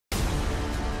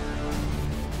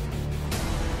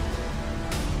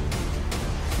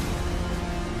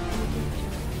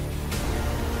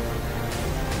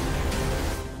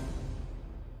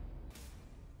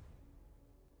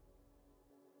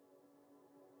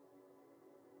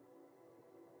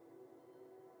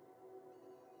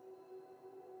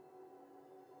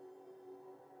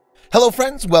Hello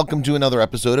friends, welcome to another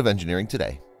episode of Engineering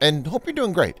Today, and hope you're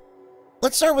doing great.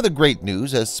 Let's start with the great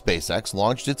news as SpaceX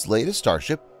launched its latest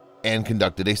Starship and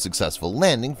conducted a successful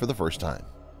landing for the first time.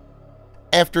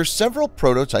 After several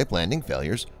prototype landing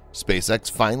failures,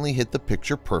 SpaceX finally hit the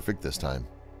picture perfect this time.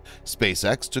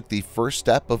 SpaceX took the first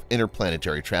step of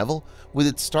interplanetary travel with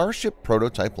its Starship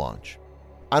prototype launch.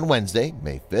 On Wednesday,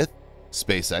 May 5th,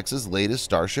 SpaceX's latest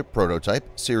Starship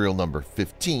prototype, serial number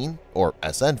 15 or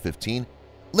SN15,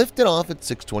 lifted off at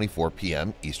 6:24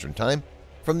 p.m. Eastern Time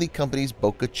from the company's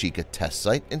Boca Chica test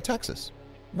site in Texas.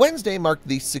 Wednesday marked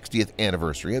the 60th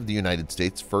anniversary of the United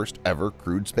States' first ever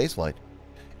crewed spaceflight.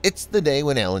 It's the day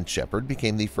when Alan Shepard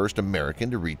became the first American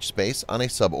to reach space on a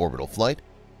suborbital flight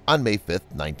on May 5,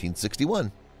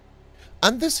 1961.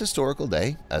 On this historical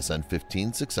day,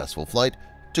 SN15's successful flight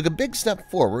took a big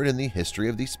step forward in the history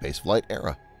of the spaceflight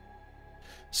era.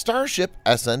 Starship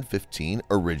SN15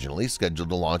 originally scheduled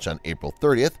to launch on April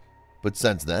 30th, but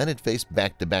since then it faced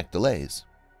back-to-back delays.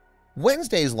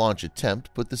 Wednesday's launch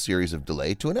attempt put the series of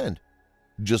delay to an end.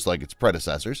 Just like its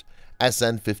predecessors,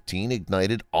 SN15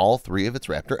 ignited all three of its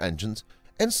Raptor engines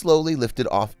and slowly lifted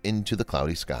off into the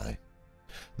cloudy sky.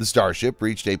 The Starship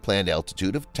reached a planned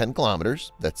altitude of 10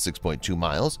 kilometers, that's 6.2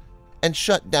 miles, and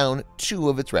shut down two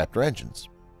of its Raptor engines.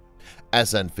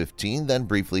 SN15 then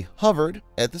briefly hovered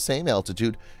at the same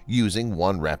altitude using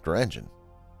one Raptor engine.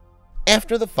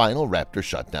 After the final Raptor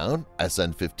shutdown,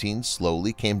 SN15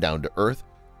 slowly came down to Earth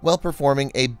while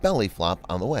performing a belly flop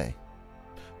on the way.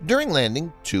 During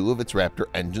landing, two of its Raptor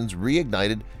engines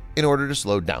reignited in order to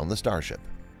slow down the Starship.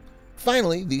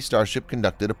 Finally, the Starship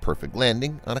conducted a perfect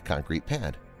landing on a concrete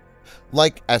pad.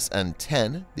 Like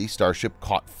SN10, the Starship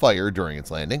caught fire during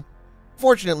its landing.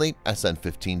 Fortunately,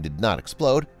 SN15 did not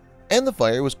explode, and the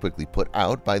fire was quickly put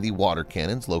out by the water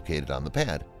cannons located on the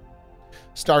pad.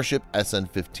 Starship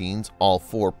SN15's all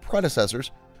four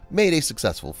predecessors made a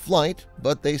successful flight,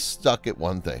 but they stuck at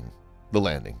one thing, the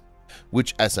landing,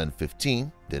 which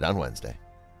SN15 did on Wednesday.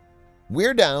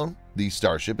 "We're down, the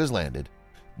Starship has landed,"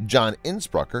 John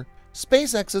Insprucker,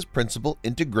 SpaceX's principal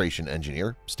integration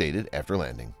engineer, stated after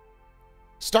landing.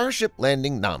 "Starship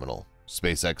landing nominal,"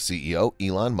 SpaceX CEO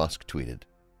Elon Musk tweeted.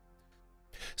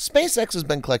 SpaceX has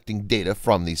been collecting data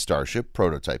from the Starship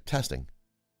prototype testing.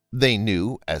 They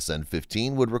knew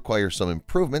SN15 would require some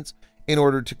improvements in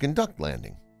order to conduct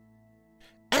landing.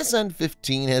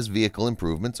 SN15 has vehicle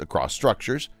improvements across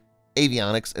structures,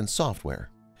 avionics, and software,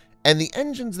 and the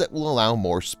engines that will allow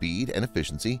more speed and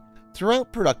efficiency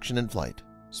throughout production and flight,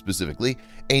 specifically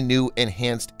a new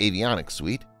enhanced avionics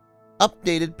suite,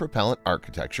 updated propellant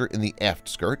architecture in the aft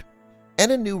skirt,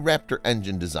 and a new Raptor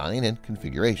engine design and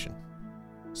configuration.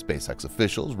 SpaceX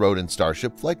officials wrote in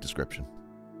Starship flight description.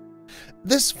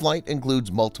 This flight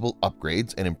includes multiple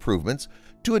upgrades and improvements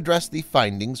to address the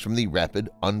findings from the rapid,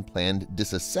 unplanned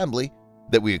disassembly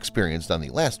that we experienced on the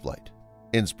last flight,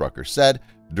 Insprucker said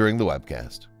during the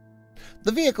webcast.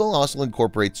 The vehicle also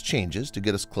incorporates changes to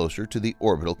get us closer to the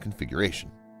orbital configuration.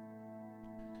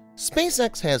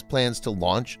 SpaceX has plans to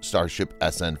launch Starship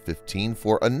SN15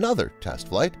 for another test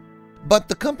flight, but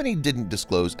the company didn't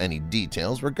disclose any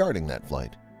details regarding that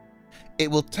flight. It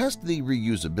will test the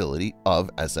reusability of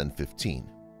SN15.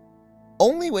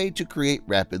 Only way to create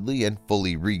rapidly and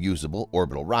fully reusable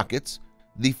orbital rockets,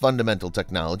 the fundamental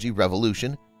technology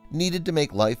revolution needed to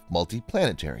make life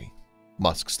multiplanetary,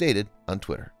 Musk stated on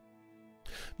Twitter.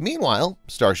 Meanwhile,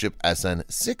 Starship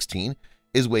SN16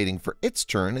 is waiting for its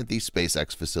turn at the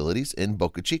SpaceX facilities in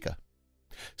Boca Chica.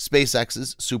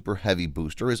 SpaceX's Super Heavy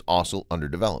booster is also under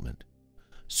development.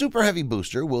 Super Heavy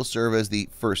booster will serve as the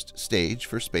first stage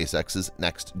for SpaceX's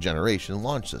next-generation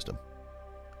launch system.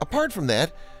 Apart from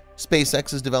that,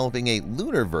 SpaceX is developing a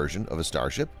lunar version of a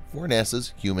Starship for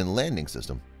NASA's Human Landing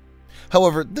System.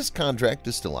 However, this contract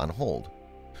is still on hold.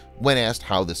 When asked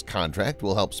how this contract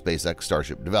will help SpaceX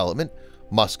Starship development,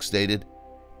 Musk stated,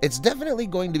 "It's definitely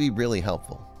going to be really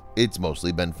helpful. It's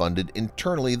mostly been funded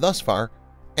internally thus far,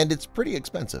 and it's pretty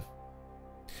expensive.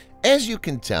 As you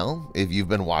can tell, if you've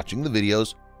been watching the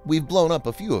videos, we've blown up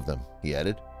a few of them," he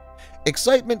added.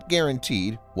 "Excitement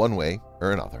guaranteed one way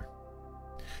or another.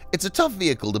 It's a tough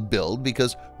vehicle to build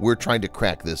because we're trying to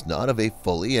crack this nut of a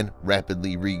fully and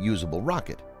rapidly reusable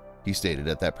rocket," he stated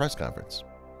at that press conference.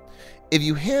 "If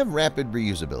you have rapid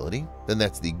reusability, then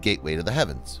that's the gateway to the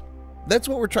heavens. That's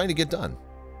what we're trying to get done."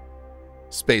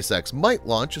 SpaceX might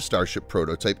launch a Starship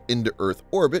prototype into Earth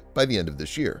orbit by the end of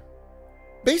this year.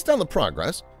 Based on the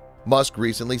progress, Musk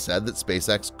recently said that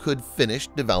SpaceX could finish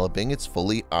developing its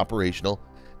fully operational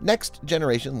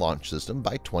next-generation launch system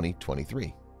by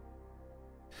 2023.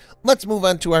 Let's move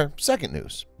on to our second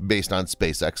news, based on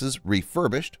SpaceX's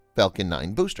refurbished Falcon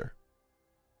 9 booster.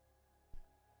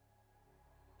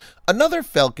 Another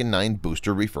Falcon 9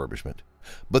 booster refurbishment,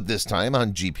 but this time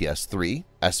on GPS-3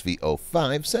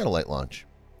 SV05 satellite launch.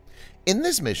 In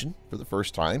this mission, for the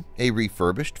first time, a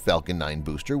refurbished Falcon 9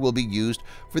 booster will be used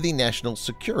for the National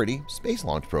Security Space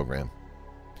Launch Program.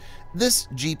 This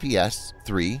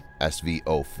GPS-3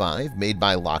 SV05, made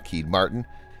by Lockheed Martin,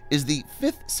 is the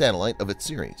fifth satellite of its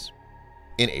series.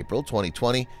 In April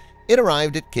 2020, it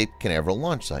arrived at Cape Canaveral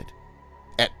launch site.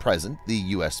 At present, the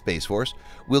U.S. Space Force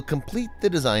will complete the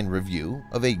design review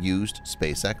of a used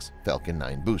SpaceX Falcon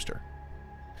 9 booster.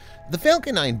 The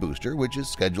Falcon 9 booster, which is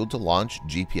scheduled to launch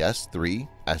GPS-3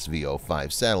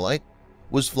 SV05 satellite,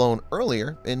 was flown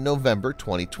earlier in November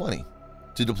 2020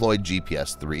 to deploy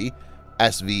GPS-3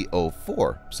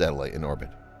 SV04 satellite in orbit.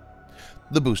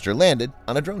 The booster landed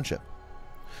on a drone ship.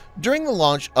 During the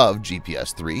launch of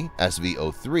GPS-3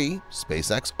 SV03,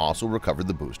 SpaceX also recovered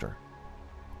the booster.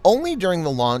 Only during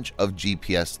the launch of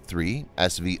GPS-3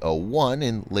 SV01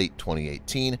 in late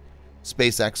 2018,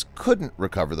 SpaceX couldn't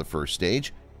recover the first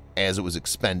stage as it was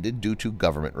expended due to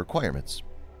government requirements.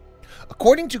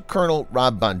 According to Colonel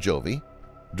Rob Bonjovi,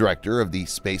 director of the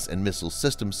Space and Missile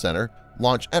Systems Center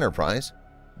Launch Enterprise,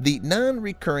 the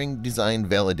non-recurring design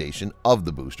validation of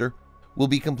the booster will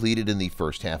be completed in the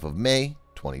first half of May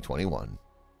 2021.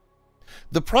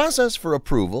 The process for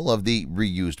approval of the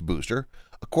reused booster,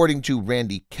 according to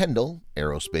Randy Kendall,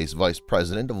 Aerospace Vice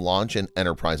President of Launch and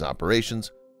Enterprise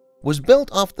Operations, was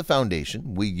built off the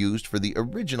foundation we used for the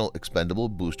original expendable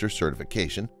booster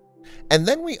certification, and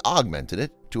then we augmented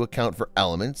it to account for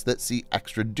elements that see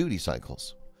extra duty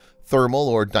cycles, thermal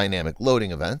or dynamic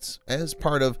loading events as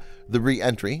part of the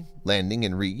re-entry, landing,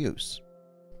 and reuse.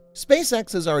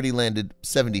 SpaceX has already landed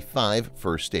 75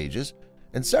 first stages,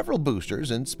 and several boosters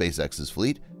in SpaceX's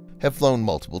fleet have flown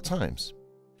multiple times.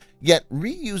 Yet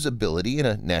reusability in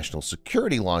a national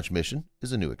security launch mission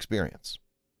is a new experience.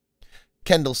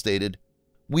 Kendall stated,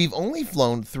 "We've only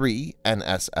flown 3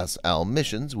 NSSL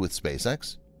missions with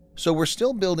SpaceX, so we're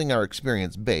still building our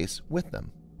experience base with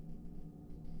them."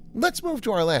 Let's move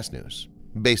to our last news,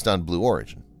 based on Blue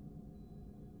Origin.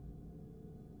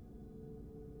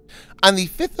 On the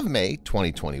 5th of May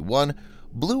 2021,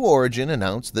 Blue Origin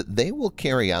announced that they will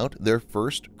carry out their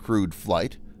first crewed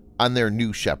flight on their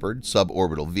New Shepard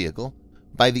suborbital vehicle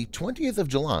by the 20th of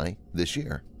July this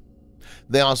year.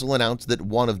 They also announced that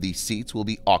one of these seats will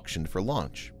be auctioned for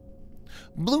launch.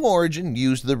 Blue Origin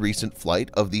used the recent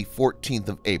flight of the 14th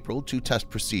of April to test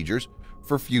procedures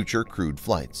for future crewed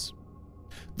flights.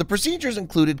 The procedures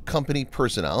included company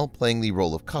personnel playing the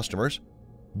role of customers,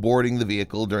 boarding the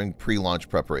vehicle during pre-launch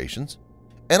preparations,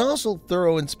 and also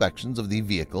thorough inspections of the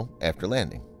vehicle after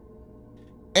landing.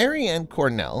 Ariane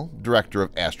Cornell, director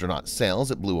of astronaut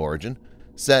sales at Blue Origin,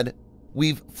 said,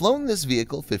 "We've flown this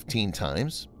vehicle 15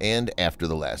 times, and after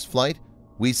the last flight,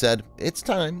 we said, it's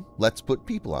time, let's put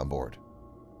people on board."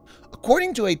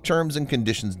 According to a terms and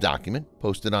conditions document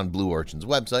posted on Blue Origin's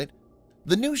website,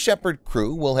 the New Shepard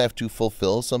crew will have to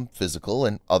fulfill some physical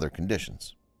and other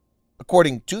conditions.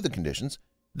 According to the conditions,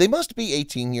 they must be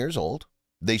 18 years old,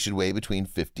 they should weigh between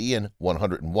 50 and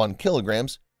 101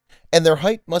 kilograms, and their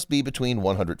height must be between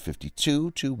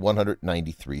 152 to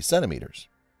 193 centimeters.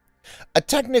 A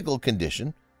technical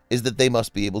condition is that they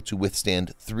must be able to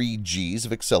withstand 3 Gs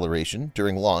of acceleration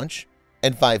during launch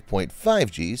and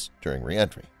 5.5 Gs during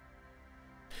re-entry.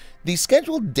 The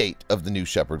scheduled date of the New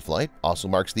Shepard flight also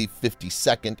marks the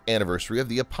 52nd anniversary of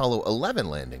the Apollo 11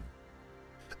 landing.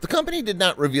 The company did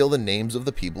not reveal the names of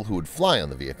the people who would fly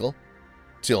on the vehicle.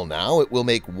 Till now, it will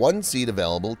make one seat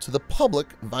available to the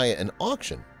public via an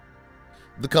auction.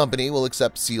 The company will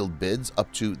accept sealed bids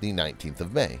up to the 19th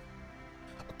of May.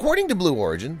 According to Blue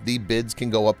Origin, the bids can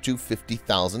go up to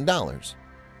 $50,000.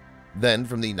 Then,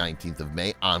 from the 19th of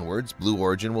May onwards, Blue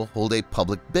Origin will hold a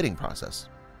public bidding process.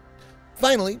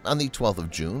 Finally, on the 12th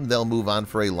of June, they'll move on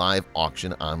for a live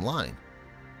auction online.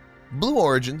 Blue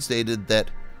Origin stated that,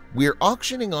 "We're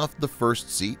auctioning off the first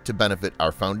seat to benefit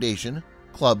our foundation,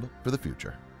 Club for the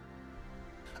Future."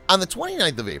 On the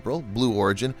 29th of April, Blue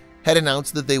Origin had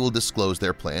announced that they will disclose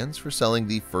their plans for selling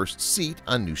the first seat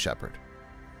on New Shepard.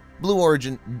 Blue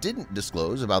Origin didn't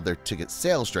disclose about their ticket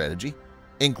sales strategy,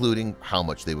 including how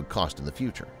much they would cost in the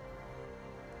future.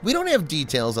 "We don't have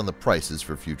details on the prices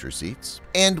for future seats,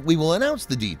 and we will announce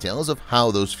the details of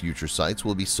how those future sites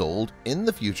will be sold in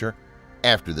the future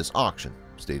after this auction,"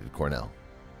 stated Cornell.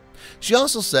 She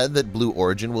also said that Blue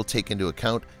Origin will take into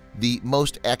account the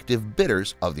most active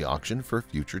bidders of the auction for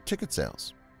future ticket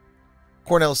sales.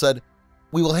 Cornell said,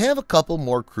 "We will have a couple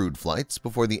more crewed flights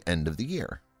before the end of the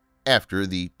year, after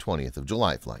the 20th of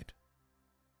July flight."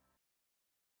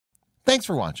 Thanks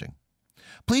for watching.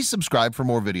 Please subscribe for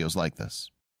more videos like this.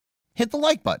 Hit the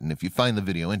like button if you find the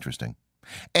video interesting,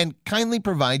 and kindly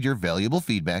provide your valuable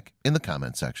feedback in the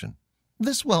comment section.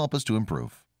 This will help us to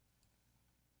improve.